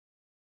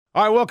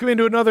All right, welcome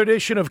into another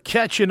edition of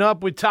Catching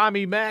Up with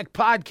Tommy Mac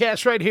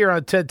podcast right here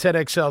on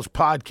 1010XL's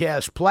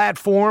podcast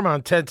platform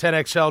on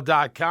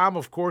 1010XL.com,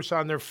 of course,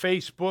 on their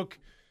Facebook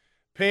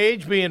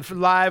page, being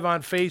live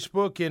on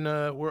Facebook, and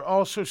we're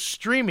also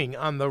streaming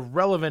on the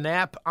relevant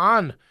app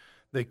on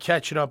the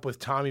Catching Up with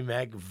Tommy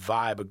Mac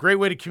vibe. A great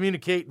way to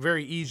communicate,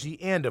 very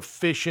easy and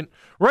efficient,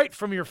 right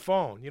from your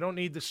phone. You don't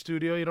need the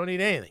studio. You don't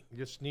need anything. You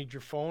just need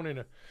your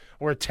phone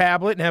or a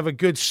tablet and have a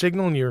good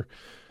signal, and you're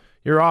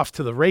off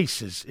to the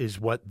races, is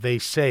what they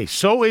say.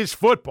 So is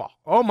football.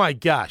 Oh, my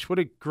gosh. What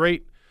a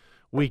great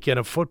weekend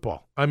of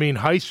football. I mean,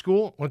 high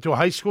school. Went to a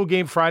high school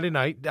game Friday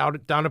night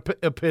down at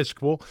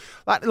Episcopal.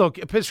 Look,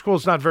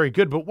 Episcopal's not very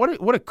good, but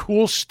what a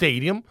cool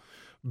stadium.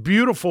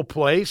 Beautiful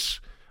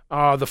place.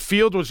 The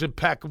field was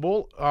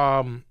impeccable.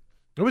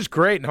 It was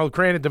great. Now,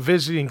 granted, the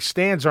visiting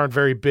stands aren't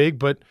very big,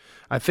 but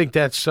I think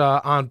that's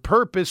on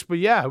purpose. But,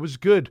 yeah, it was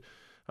good.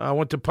 I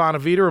went to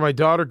Ponte Vedra, where my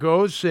daughter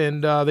goes,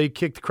 and they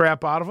kicked the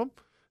crap out of them.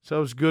 So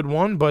it was a good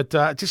one, but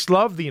I just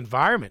love the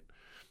environment.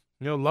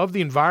 Love the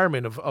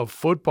environment of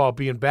football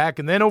being back.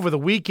 And then over the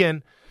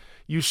weekend,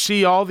 you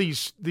see all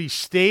these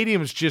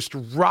stadiums just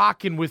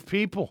rocking with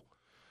people.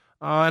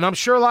 And I'm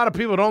sure a lot of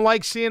people don't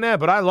like seeing that,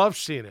 but I love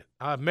seeing it.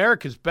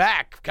 America's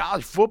back.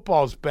 College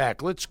football's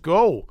back. Let's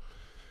go.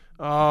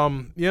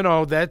 That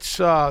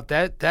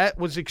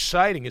was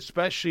exciting,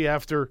 especially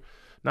after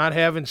not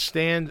having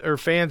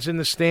fans in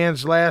the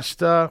stands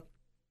last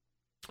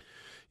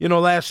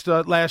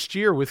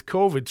year with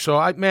COVID.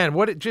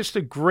 So, just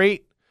a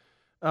great,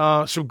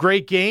 some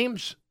great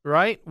games,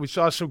 right? We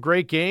saw some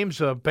great games.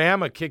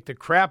 Bama kicked the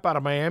crap out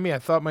of Miami. I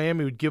thought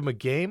Miami would give them a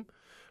game.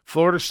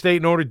 Florida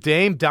State, Notre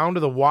Dame, down to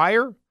the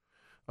wire.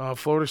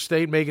 Florida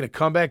State making a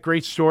comeback.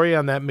 Great story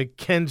on that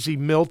McKenzie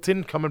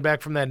Milton coming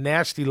back from that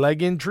nasty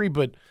leg injury.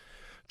 But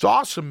it's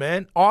awesome,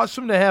 man.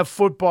 Awesome to have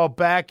football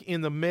back in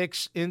the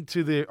mix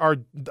into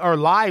our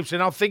lives.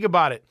 And I'll think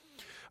about it.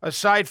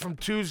 Aside from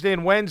Tuesday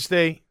and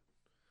Wednesday,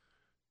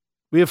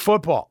 we have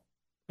football.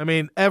 I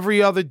mean,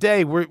 every other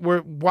day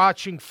we're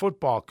watching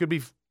football. Could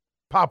be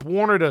Pop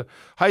Warner to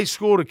high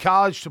school to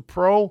college to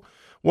pro,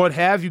 what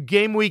have you.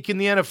 Game week in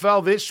the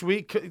NFL this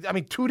week.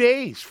 2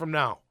 days from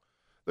now,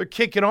 they're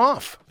kicking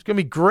off. It's going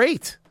to be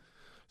great.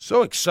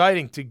 So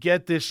exciting to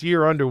get this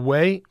year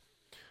underway.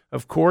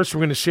 Of course, we're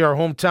going to see our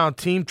hometown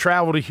team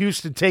travel to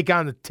Houston, take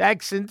on the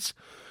Texans,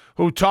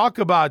 who talk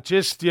about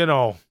just,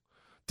 dysfunctional.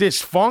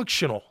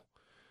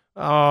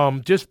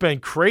 Just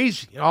been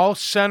crazy, all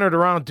centered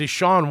around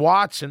Deshaun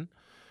Watson,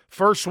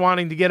 first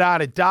wanting to get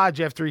out of Dodge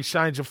after he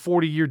signs a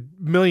 $40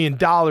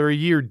 million a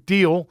year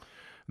deal,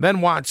 then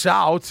wants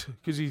out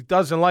because he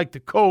doesn't like the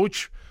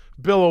coach,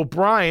 Bill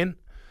O'Brien.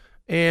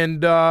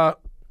 And by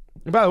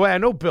the way, I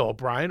know Bill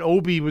O'Brien.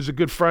 Obi was a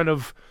good friend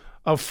of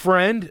a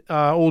friend,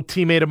 old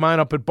teammate of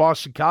mine up at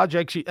Boston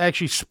College.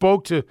 Actually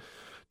spoke to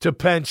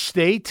Penn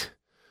State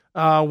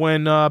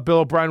when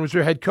Bill O'Brien was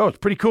their head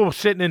coach. Pretty cool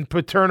sitting in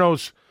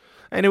Paterno's.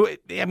 And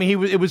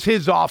it was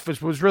his office,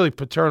 but it was really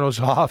Paterno's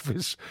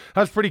office.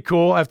 That was pretty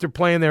cool after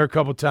playing there a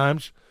couple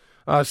times,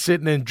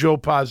 sitting in Joe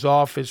Pa's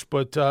office.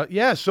 But, look,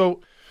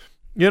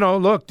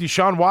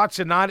 Deshaun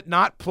Watson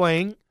not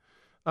playing.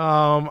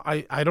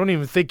 I don't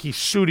even think he's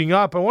suiting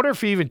up. I wonder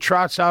if he even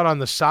trots out on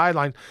the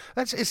sideline.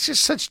 It's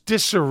just such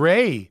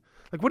disarray.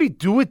 Like, what do you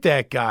do with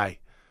that guy?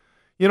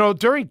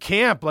 During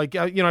camp,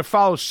 I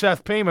follow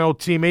Seth Payne, my old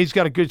teammate. He's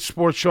got a good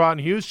sports show out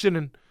in Houston,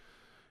 and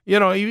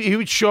he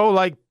would show,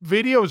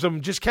 videos of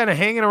him just kind of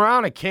hanging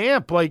around at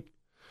camp.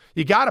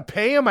 You got to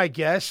pay him, I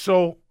guess,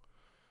 so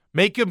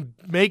make him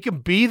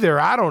be there.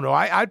 I don't know.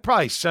 I'd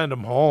probably send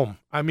him home.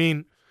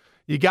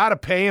 You got to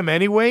pay him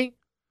anyway,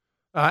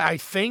 I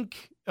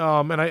think,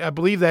 and I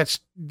believe that's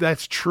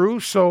true.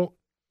 So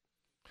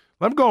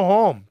let him go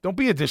home. Don't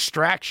be a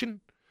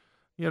distraction.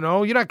 You're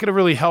not going to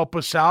really help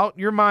us out.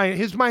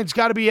 His mind's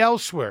got to be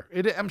elsewhere.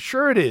 I'm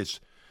sure it is.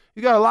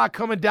 You got a lot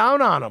coming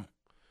down on him.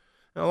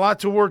 A lot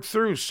to work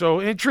through. So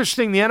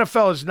interesting, the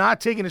NFL has not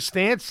taken a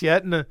stance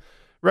yet, and the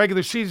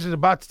regular season is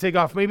about to take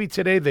off. Maybe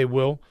today they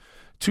will.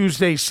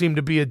 Tuesdays seem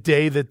to be a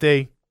day that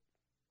they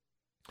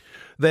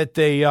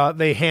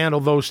handle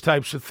those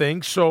types of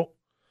things. So,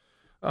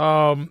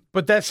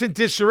 but that's in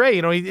disarray.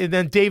 And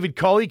then David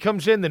Culley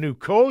comes in, the new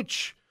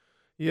coach.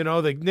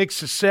 The Nick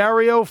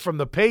Caserio from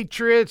the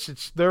Patriots.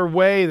 It's their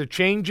way. They're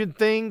changing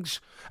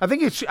things. I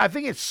think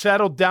it's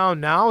settled down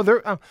now.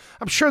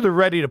 I'm sure they're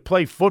ready to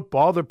play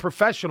football. They're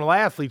professional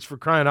athletes, for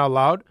crying out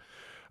loud.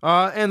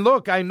 And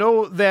look, I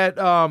know that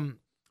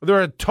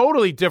they're a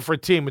totally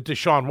different team with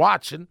Deshaun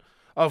Watson,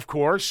 of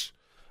course.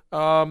 They're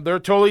a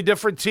totally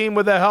different team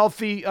with a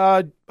healthy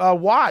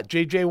Watt,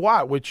 J.J.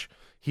 Watt, which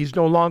he's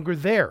no longer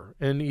there,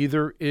 and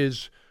either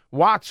is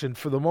Watson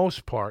for the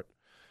most part.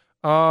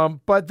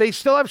 But they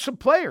still have some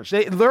players.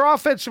 Their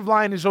offensive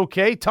line is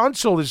okay.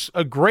 Tunsil is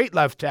a great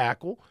left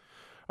tackle.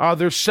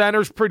 Their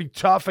center's pretty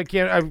tough. I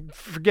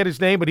forget his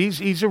name, but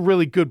he's a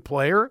really good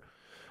player.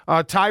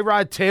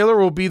 Tyrod Taylor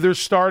will be their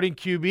starting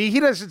QB. He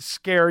doesn't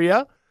scare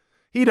you.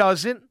 He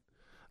doesn't.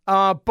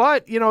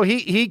 But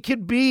he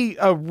could be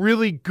a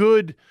really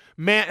good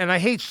and I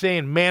hate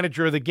saying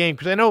manager of the game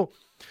because I know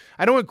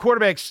when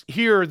quarterbacks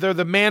here, they're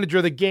the manager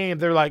of the game.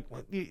 They're like,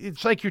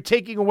 it's like you're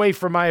taking away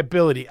from my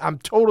ability. I'm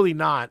totally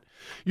not.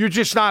 You're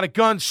just not a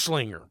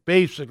gunslinger,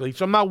 basically.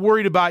 So I'm not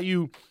worried about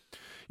you,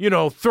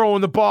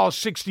 throwing the ball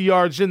 60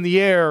 yards in the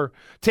air,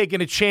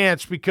 taking a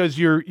chance because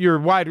your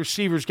wide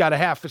receiver's got a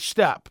half a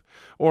step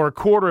or a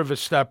quarter of a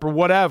step or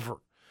whatever.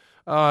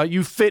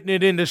 You fitting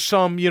it into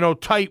some,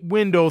 tight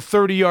window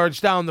 30 yards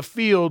down the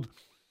field,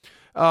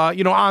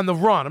 on the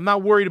run. I'm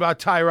not worried about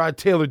Tyrod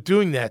Taylor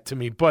doing that to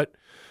me, but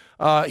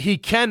he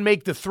can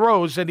make the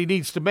throws that he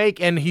needs to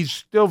make, and he's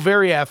still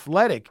very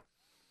athletic.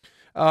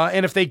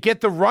 And if they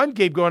get the run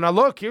game going, now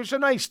look, here's a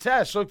nice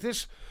test. Look,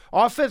 this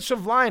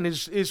offensive line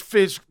is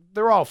physical.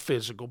 They're all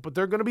physical, but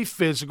they're going to be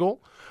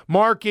physical.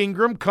 Mark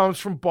Ingram comes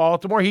from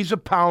Baltimore. He's a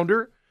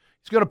pounder.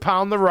 He's going to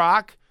pound the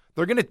rock.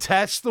 They're going to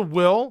test the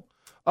will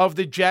of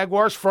the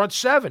Jaguars front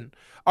seven.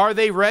 Are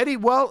they ready?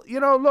 Well,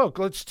 look,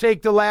 let's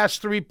take the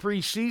last 3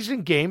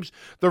 preseason games.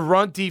 The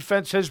run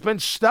defense has been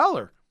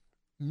stellar.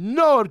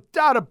 No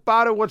doubt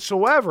about it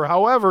whatsoever.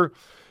 However,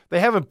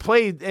 they haven't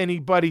played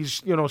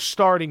anybody's,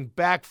 starting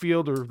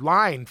backfield or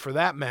line for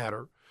that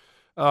matter,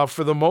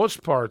 for the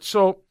most part.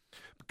 So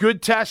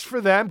good test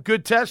for them.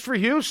 Good test for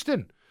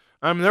Houston.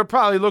 I mean, they're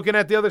probably looking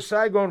at the other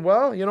side going,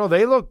 well,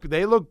 they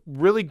look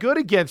really good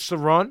against the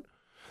run.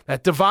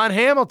 That Devon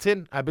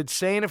Hamilton, I've been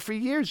saying it for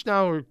years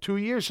now, or 2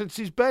 years since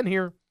he's been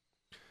here.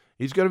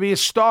 He's going to be a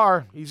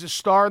star. He's a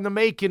star in the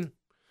making.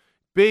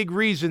 Big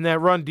reason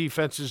that run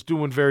defense is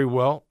doing very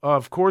well.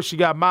 Of course, you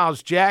got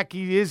Myles Jack.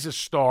 He is a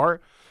star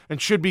and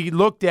should be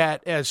looked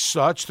at as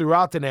such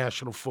throughout the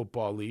National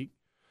Football League.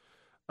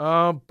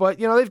 But,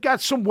 they've got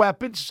some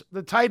weapons.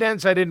 The tight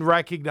ends I didn't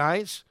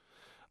recognize.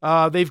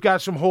 They've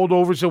got some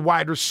holdovers at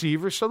wide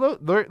receivers. So,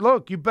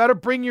 look, you better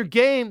bring your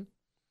game.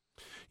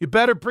 You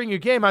better bring your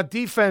game. On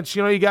defense,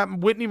 you got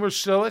Whitney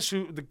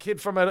Mercilus, the kid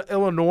from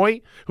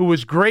Illinois, who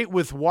was great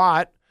with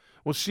Watt.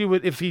 We'll see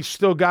if he's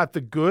still got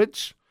the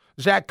goods.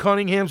 Zach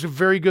Cunningham's a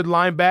very good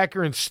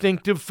linebacker,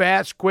 instinctive,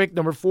 fast, quick,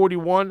 number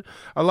 41.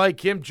 I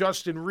like him.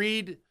 Justin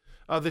Reed,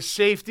 the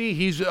safety.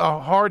 He's a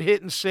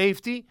hard-hitting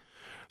safety.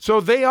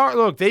 So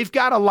they've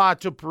got a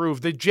lot to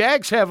prove. The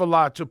Jags have a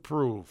lot to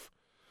prove.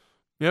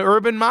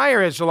 Urban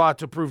Meyer has a lot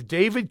to prove.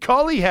 David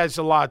Culley has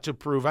a lot to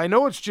prove. I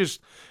know it's just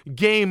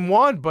game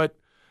 1, but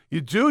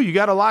you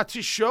got a lot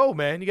to show,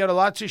 man. You got a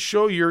lot to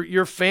show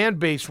your fan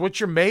base, what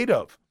you're made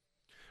of,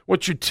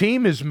 what your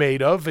team is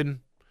made of, and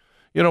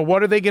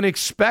what are they going to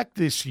expect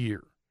this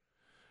year?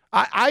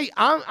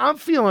 I'm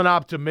feeling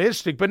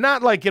optimistic, but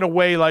not like in a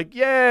way like,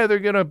 yeah, they're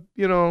going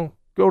to,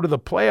 go to the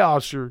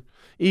playoffs or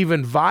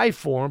even vie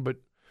for them. But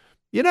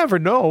you never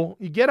know.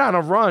 You get on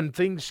a run,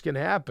 things can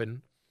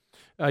happen.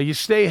 You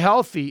stay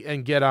healthy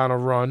and get on a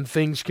run,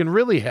 things can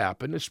really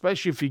happen,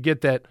 especially if you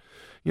get that,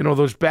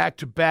 those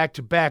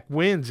back-to-back-to-back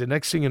wins. And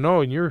next thing you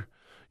know, and you're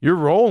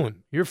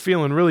rolling. You're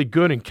feeling really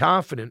good and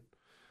confident.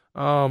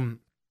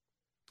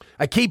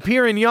 I keep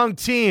hearing young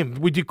team.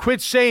 Would you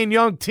quit saying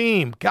young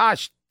team?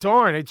 Gosh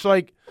darn, it's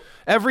like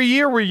every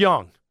year we're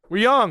young. We're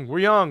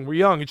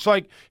young. It's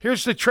like,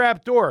 here's the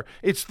trap door.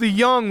 It's the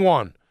young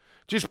one.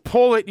 Just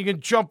pull it. You can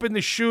jump in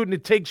the chute, and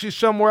it takes you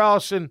somewhere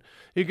else, and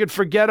you can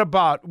forget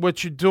about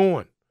what you're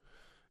doing.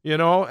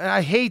 And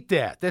I hate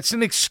that. That's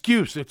an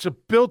excuse. It's a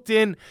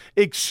built-in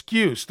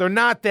excuse. They're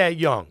not that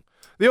young.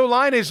 The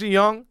O-line isn't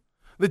young.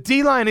 The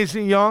D-line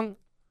isn't young.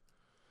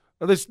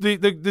 The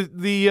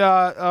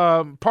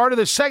part of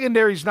the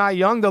secondary is not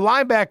young. The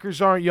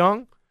linebackers aren't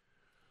young.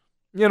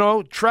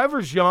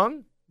 Trevor's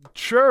young.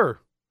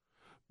 Sure.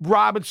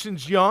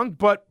 Robinson's young,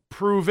 but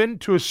proven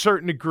to a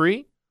certain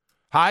degree.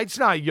 Hyde's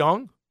not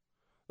young.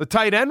 The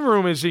tight end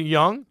room isn't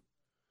young,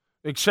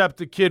 except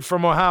the kid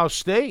from Ohio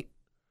State.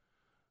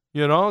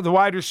 The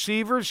wide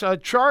receivers,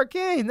 Chark,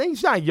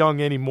 he's not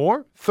young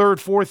anymore.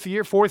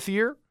 Fourth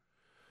year.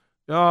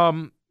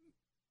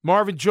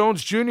 Marvin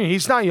Jones Jr.,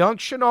 he's not young.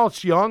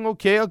 Chenault's young.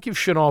 Okay, I'll give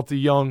Chenault the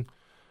young,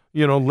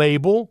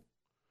 label.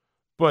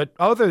 But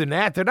other than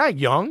that, they're not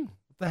young.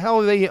 The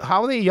hell are they?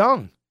 How are they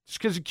young? Just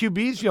because the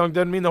QB's young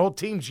doesn't mean the whole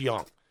team's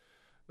young.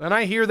 And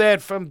I hear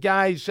that from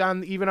guys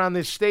even on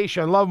this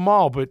station. I love them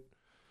all, but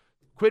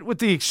quit with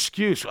the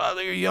excuse. Well,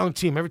 they're a young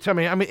team. Every time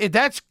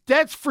that's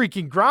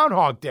freaking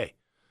Groundhog Day.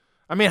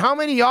 I mean, how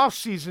many off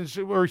seasons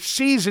or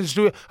seasons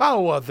do we?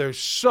 Oh, well, they're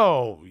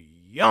so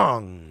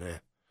young.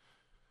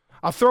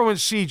 I'll throw in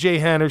C.J.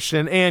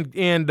 Henderson and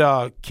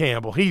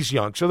Campbell. He's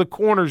young, so the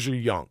corners are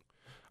young.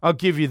 I'll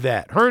give you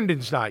that.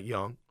 Herndon's not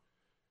young.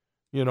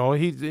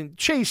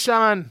 Chase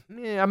on.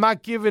 I'm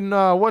not giving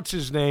what's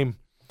his name,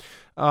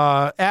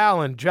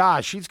 Allen,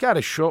 Josh. He's got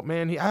to show,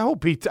 man. I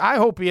hope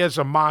he has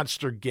a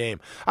monster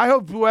game. I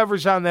hope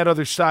whoever's on that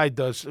other side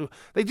does.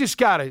 They just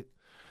gotta.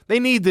 They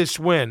need this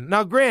win.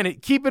 Now,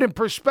 granted, keep it in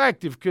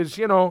perspective because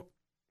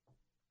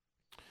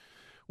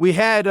we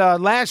had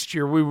last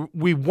year.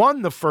 We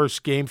won the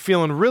first game,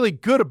 feeling really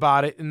good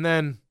about it, and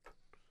then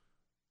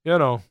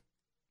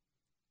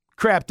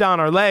crapped down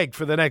our leg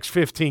for the next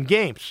 15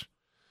 games.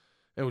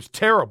 It was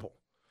terrible.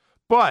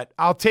 But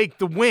I'll take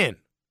the win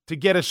to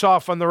get us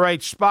off on the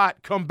right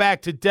spot, come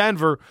back to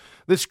Denver,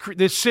 this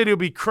city will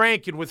be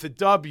cranking with a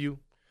W.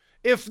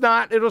 If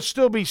not, it'll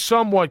still be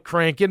somewhat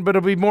cranking, but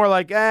it'll be more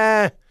like,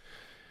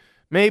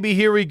 maybe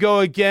here we go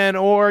again,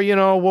 or,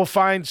 we'll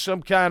find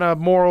some kind of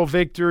moral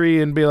victory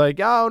and be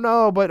like, oh,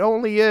 no, but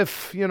only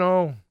if,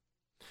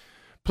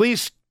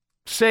 Please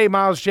say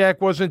Miles Jack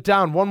wasn't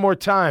down one more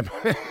time.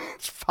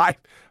 It's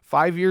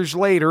five years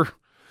later.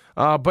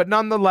 But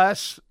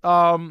nonetheless,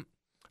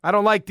 I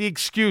don't like the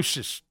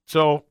excuses,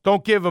 so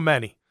don't give him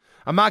any.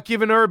 I'm not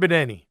giving Urban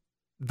any.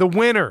 The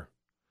winner,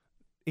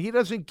 he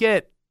doesn't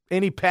get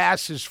any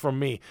passes from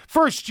me.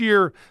 First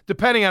year,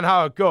 depending on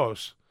how it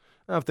goes.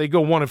 Now, if they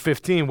go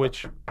 1-15,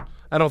 which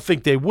I don't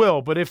think they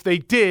will, but if they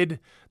did,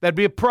 that'd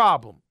be a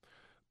problem.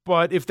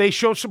 But if they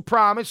show some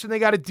promise and they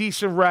got a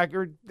decent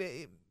record,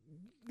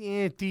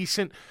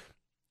 decent.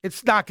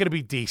 It's not going to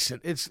be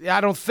decent.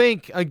 I don't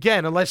think,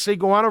 again, unless they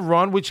go on a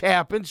run, which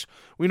happens.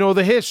 We know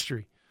the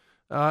history.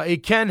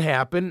 It can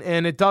happen,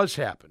 and it does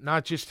happen,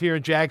 not just here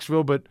in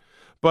Jacksonville,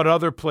 but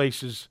other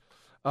places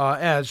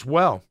as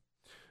well.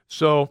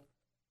 So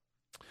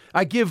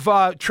I give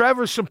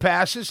Trevor some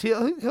passes.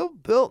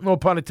 He'll no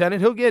pun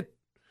intended. He'll get,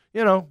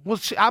 we'll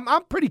see.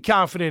 I'm pretty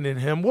confident in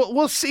him.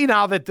 We'll see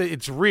now that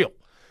it's real.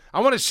 I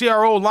want to see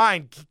our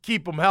O-line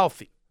keep him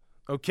healthy.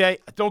 Okay?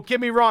 Don't get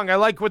me wrong. I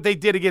like what they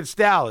did against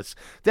Dallas.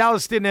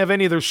 Dallas didn't have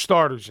any of their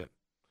starters in.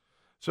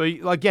 So,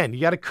 again,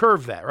 you got to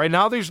curve that. Right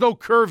now, there's no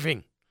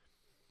curving.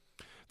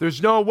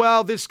 There's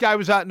no, this guy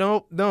was out.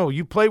 No,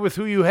 you play with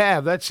who you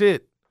have. That's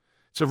it.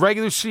 It's a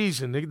regular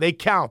season. They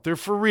count. They're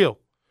for real.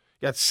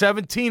 You got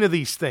 17 of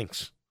these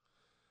things.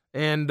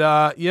 And,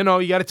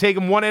 you got to take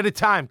them one at a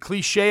time.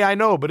 Cliche, I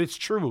know, but it's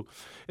true,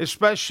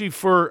 especially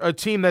for a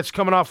team that's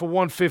coming off of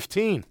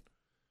 115.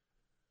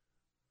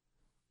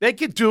 They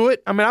could do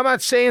it. I mean, I'm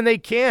not saying they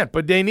can't,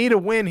 but they need a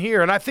win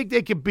here, and I think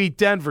they could beat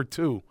Denver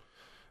too.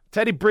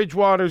 Teddy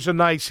Bridgewater's a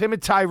nice. Him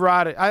and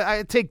Tyrod,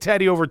 I take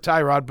Teddy over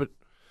Tyrod, but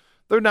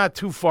they're not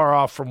too far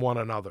off from one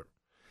another.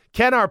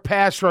 Can our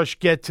pass rush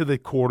get to the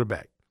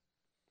quarterback?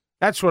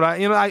 That's what I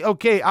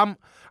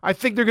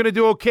think they're going to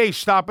do okay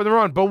stopping the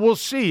run, but we'll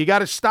see. You got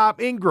to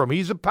stop Ingram.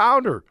 He's a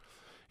pounder.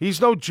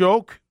 He's no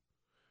joke.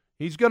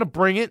 He's going to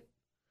bring it.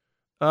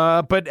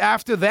 But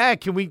after that,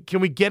 can we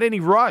get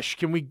any rush?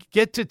 Can we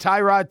get to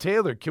Tyrod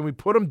Taylor? Can we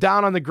put him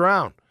down on the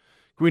ground?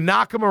 Can we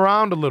knock him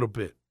around a little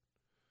bit?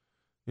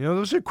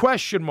 Those are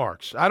question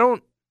marks. I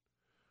know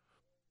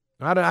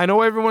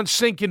everyone's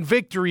thinking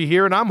victory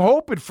here, and I'm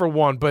hoping for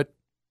one, but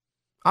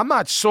I'm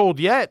not sold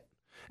yet.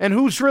 And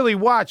who's really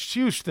watched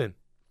Houston?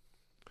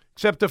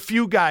 Except a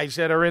few guys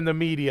that are in the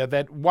media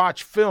that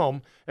watch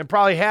film and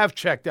probably have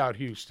checked out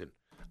Houston.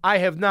 I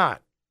have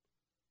not.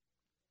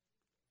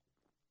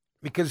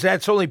 Because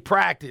that's only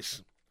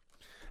practice.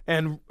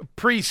 And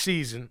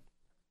preseason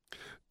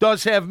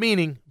does have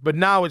meaning, but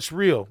now it's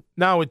real.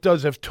 Now it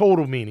does have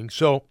total meaning.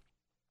 So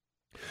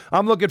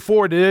I'm looking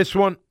forward to this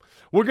one.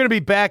 We're going to be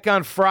back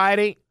on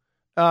Friday.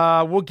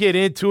 We'll get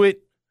into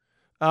it,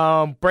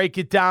 break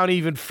it down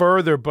even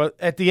further. But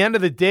at the end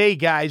of the day,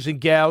 guys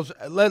and gals,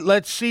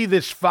 let's see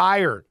this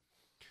fire.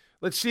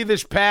 Let's see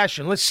this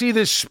passion. Let's see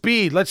this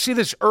speed. Let's see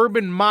this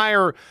Urban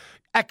Meyer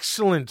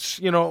excellence.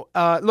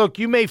 Look,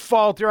 you may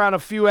falter on a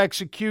few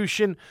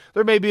execution.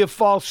 There may be a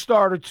false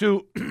start or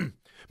two,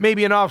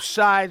 maybe an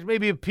offside,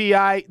 maybe a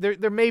PI.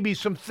 There may be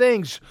some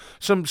things,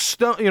 some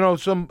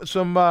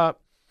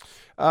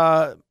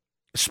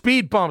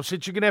speed bumps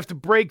that you're going to have to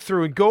break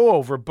through and go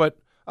over. But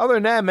other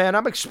than that, man,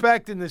 I'm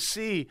expecting to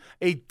see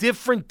a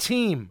different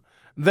team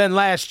than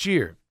last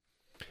year.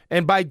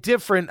 And by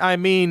different, I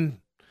mean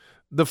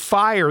the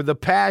fire, the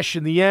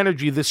passion, the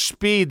energy, the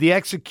speed, the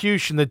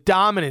execution, the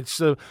dominance,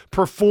 the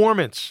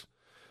performance.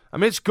 I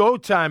mean, it's go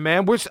time,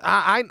 man.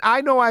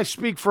 I know I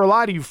speak for a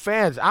lot of you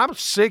fans. I'm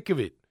sick of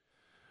it.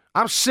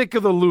 I'm sick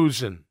of the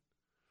losing.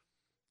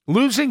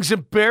 Losing's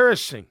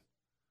embarrassing.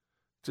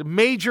 It's a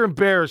major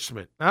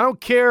embarrassment. I don't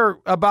care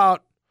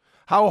about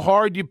how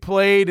hard you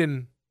played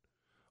and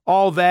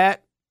all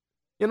that.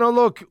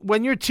 Look,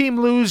 when your team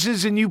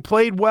loses and you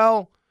played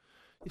well,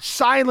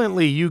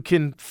 silently you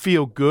can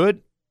feel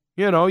good.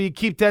 You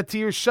keep that to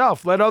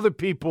yourself. Let other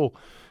people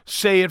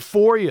say it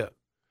for you,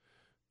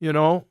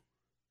 But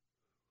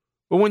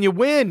when you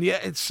win,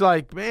 it's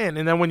like, man,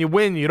 and then when you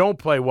win, you don't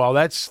play well.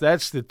 That's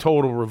the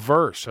total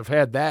reverse. I've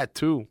had that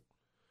too.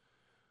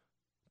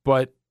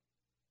 But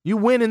you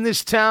win in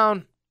this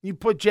town, you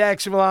put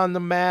Jacksonville on the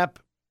map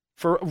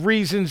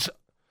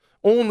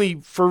only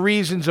for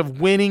reasons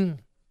of winning.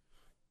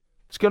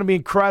 It's going to be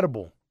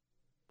incredible.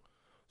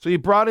 So you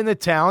brought in the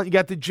talent. You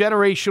got the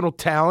generational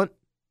talent.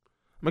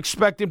 I'm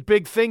expecting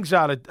big things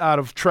out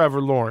of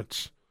Trevor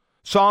Lawrence.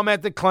 Saw him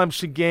at the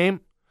Clemson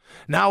game.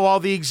 Now all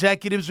the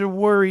executives are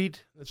worried.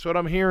 That's what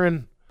I'm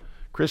hearing.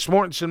 Chris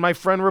Mortensen, my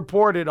friend,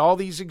 reported all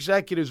these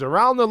executives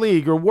around the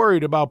league are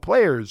worried about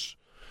players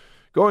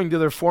going to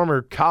their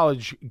former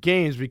college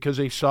games because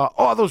they saw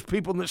all those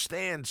people in the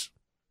stands.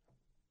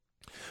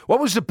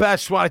 What was the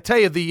best one? I tell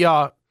you,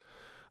 the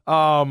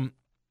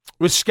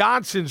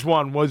Wisconsin's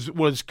one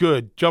was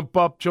good. Jump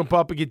up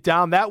and get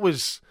down. That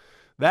was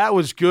That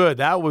was good.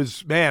 That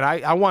was, man,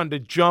 I wanted to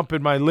jump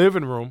in my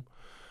living room.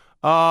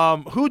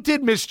 Who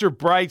did Mr.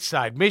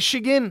 Brightside?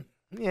 Michigan?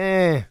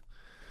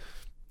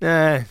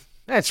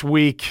 That's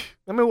weak.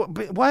 I mean,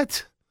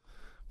 what?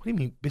 What do you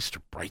mean, Mr.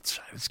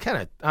 Brightside? It's kind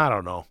of, I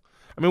don't know.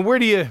 I mean, where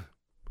do you're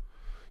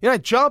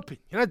not jumping.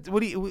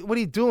 What are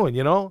you doing,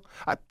 you know?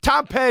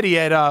 Tom Petty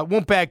at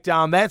Won't Back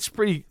Down. That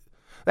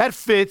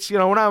fits, you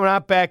know, when I'm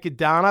not backing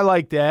down. I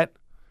like that.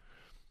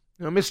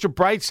 You know, Mr.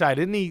 Brightside,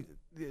 isn't he,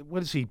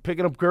 what is he,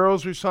 picking up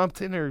girls or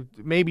something? Or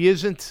maybe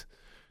isn't.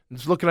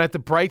 He's looking at the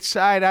bright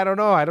side. I don't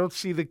know. I don't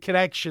see the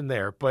connection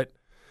there. But,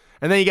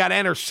 and then you got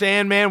Enter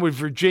Sandman with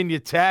Virginia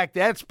Tech.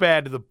 That's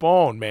bad to the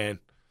bone, man.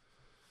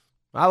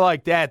 I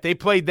like that. They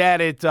played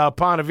that at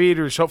Ponte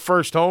Vedra's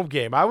first home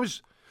game.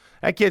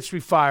 That gets me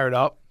fired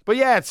up. But,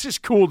 yeah, it's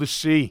just cool to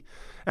see.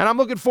 And I'm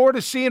looking forward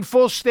to seeing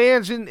full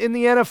stands in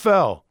the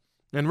NFL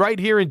and right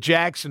here in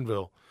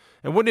Jacksonville.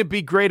 And wouldn't it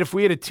be great if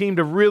we had a team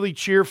to really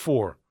cheer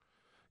for?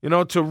 You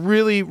know, to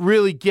really,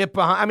 really get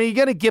behind. I mean, you're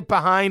going to get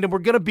behind them. We're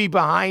going to be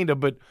behind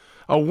them. But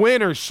a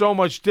winner is so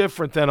much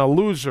different than a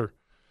loser.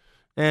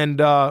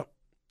 And how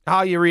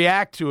you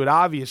react to it,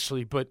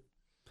 obviously. But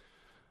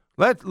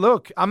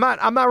look, I'm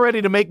not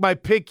ready to make my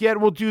pick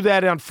yet. We'll do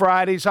that on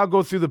Fridays. I'll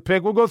go through the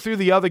pick. We'll go through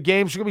the other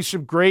games. There's going to be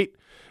some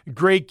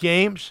great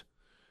games,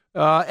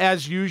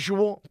 as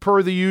usual,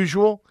 per the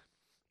usual.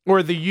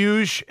 Or the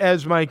usual,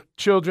 as my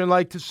children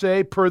like to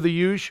say, per the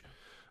usual.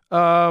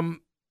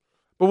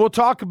 But we'll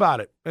talk about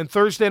it. And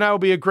Thursday night will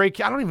be a great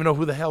 – I don't even know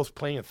who the hell's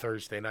playing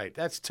Thursday night.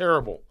 That's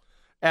terrible.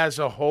 As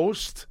a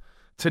host,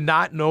 to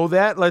not know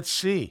that, let's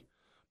see.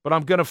 But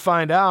I'm going to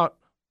find out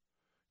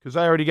because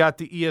I already got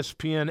the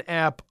ESPN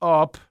app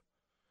up.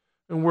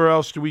 And where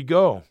else do we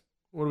go?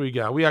 What do we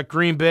got? We got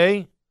Green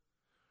Bay.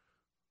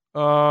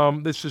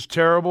 This is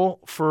terrible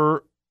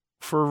for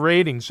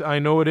ratings. I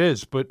know it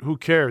is, but who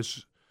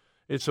cares?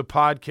 It's a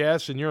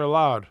podcast, and you're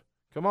allowed.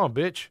 Come on,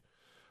 bitch.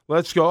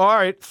 Let's go. All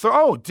right.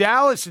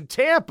 Dallas and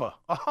Tampa.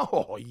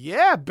 Oh,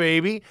 yeah,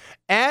 baby.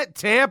 At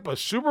Tampa,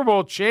 Super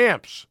Bowl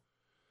champs.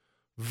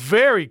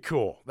 Very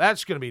cool.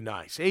 That's going to be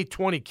nice.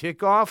 8:20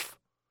 kickoff.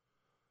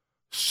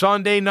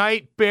 Sunday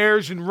night,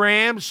 Bears and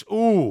Rams.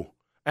 Ooh.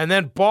 And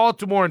then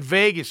Baltimore and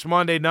Vegas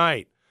Monday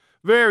night.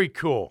 Very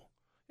cool.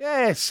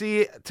 Yeah,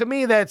 see, to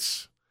me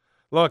that's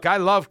 – look, I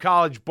love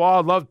college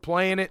ball. I love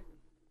playing it.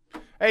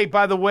 Hey,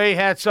 by the way,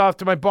 hats off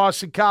to my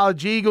Boston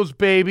College Eagles,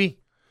 baby.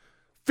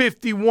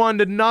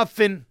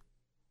 51-0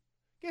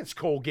 against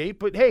Colgate.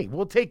 But, hey,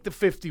 we'll take the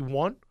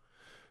 51.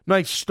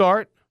 Nice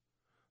start.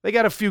 They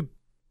got a few,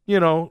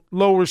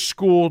 lower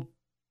school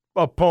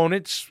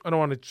opponents. I don't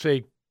want to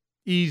say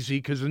easy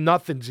because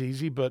nothing's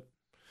easy, but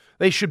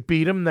they should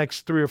beat them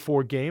next 3 or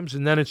 4 games.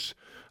 And then it's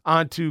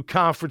on to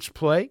conference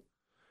play.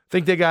 I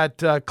think they got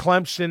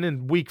Clemson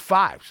in week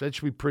 5. So that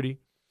should be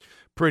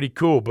pretty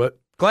cool. But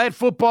glad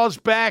football's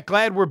back.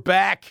 Glad we're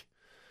back.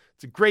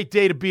 It's a great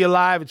day to be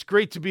alive. It's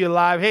great to be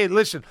alive. Hey,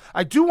 listen,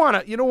 I do want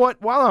to, you know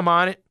what, while I'm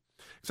on it,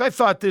 because I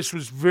thought this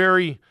was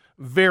very,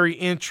 very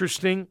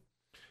interesting,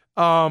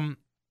 that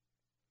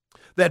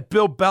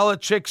Bill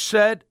Belichick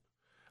said.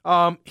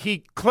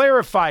 He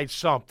clarified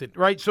something,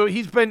 right? So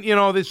he's been,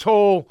 this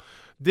whole,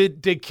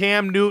 did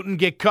Cam Newton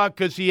get cut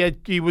because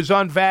he was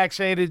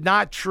unvaccinated?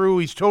 Not true.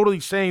 He's totally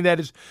saying that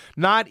is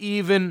not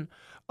even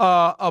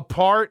a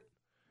part.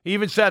 He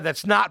even said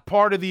that's not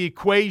part of the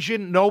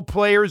equation. No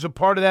player is a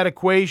part of that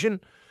equation.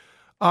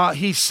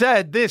 He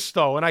said this,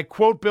 though, and I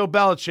quote Bill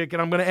Belichick,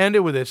 and I'm going to end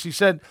it with this. He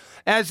said,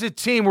 as a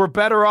team, we're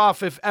better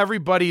off if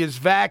everybody is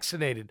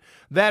vaccinated.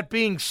 That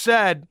being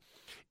said,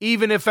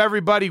 even if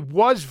everybody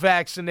was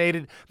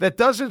vaccinated, that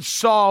doesn't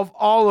solve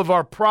all of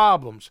our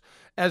problems,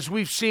 as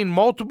we've seen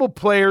multiple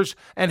players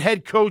and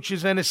head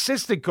coaches and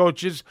assistant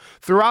coaches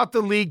throughout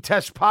the league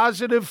test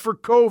positive for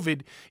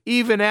COVID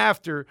even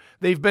after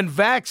they've been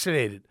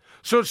vaccinated.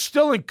 So it's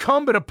still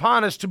incumbent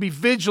upon us to be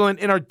vigilant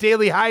in our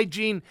daily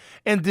hygiene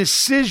and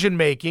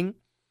decision-making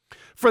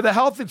for the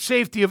health and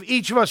safety of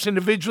each of us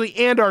individually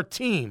and our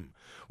team.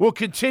 We'll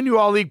continue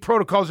all league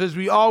protocols as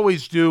we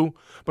always do,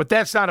 but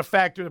that's not a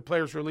factor in the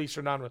player's release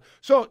or not.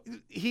 So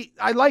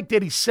I like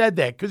that he said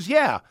that because,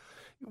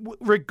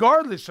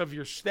 regardless of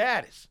your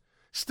status,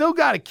 still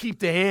got to keep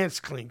the hands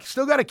clean,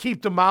 still got to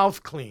keep the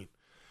mouth clean.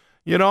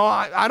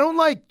 I don't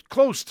like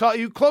close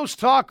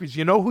talkers.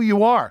 You know who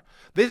you are.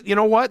 You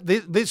know what?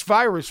 This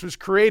virus was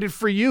created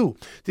for you,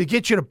 to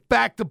get you to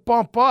back the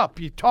bump up.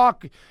 You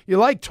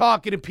like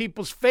talking in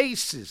people's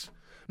faces.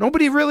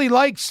 Nobody really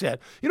likes that.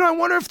 I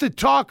wonder if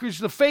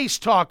the face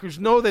talkers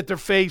know that they're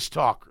face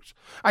talkers.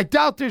 I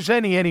doubt there's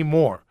any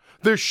anymore.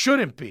 There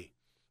shouldn't be,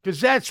 because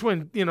that's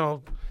when,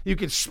 you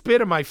can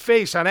spit in my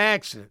face on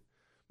accident.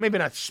 Maybe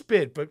not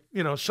spit, but,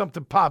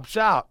 something pops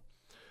out.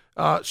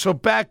 So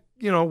back,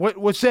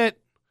 what's that?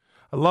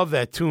 I love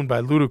that tune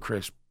by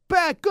Ludacris.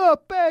 Back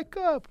up, back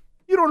up.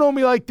 You don't know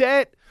me like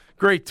that.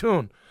 Great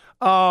tune.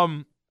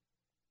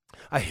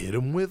 I hit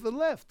him with the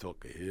left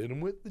hook. I hit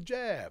him with the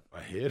jab.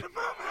 I hit him.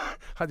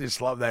 I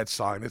just love that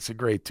song. It's a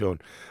great tune.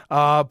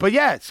 But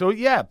yeah,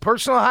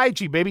 personal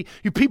hygiene, baby.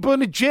 You people in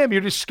the gym,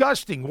 you're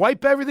disgusting.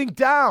 Wipe everything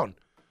down.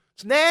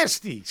 It's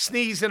nasty.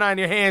 Sneezing on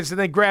your hands and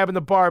then grabbing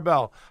the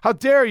barbell. How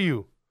dare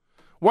you?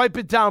 Wipe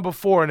it down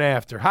before and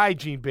after.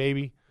 Hygiene,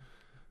 baby.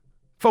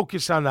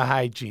 Focus on the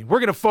hygiene. We're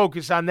going to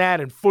focus on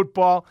that in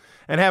football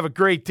and have a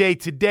great day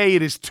today.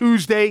 It is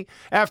Tuesday.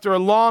 After a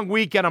long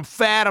weekend, I'm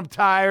fat, I'm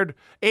tired,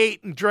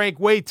 ate and drank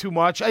way too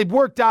much. I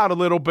worked out a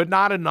little, but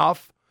not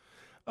enough.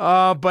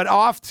 But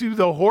off to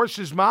the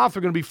horse's mouth.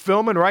 We're going to be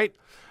filming right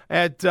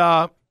at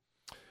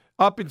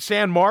up in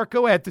San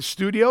Marco at the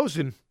studios,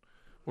 and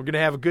we're going to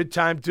have a good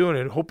time doing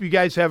it. Hope you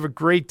guys have a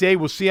great day.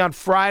 We'll see you on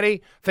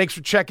Friday. Thanks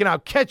for checking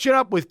out Catching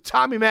Up with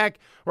Tommy Mac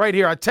right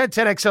here on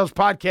 1010XL's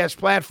podcast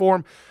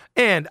platform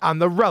and on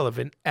the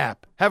Relevant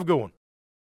app. Have a good one.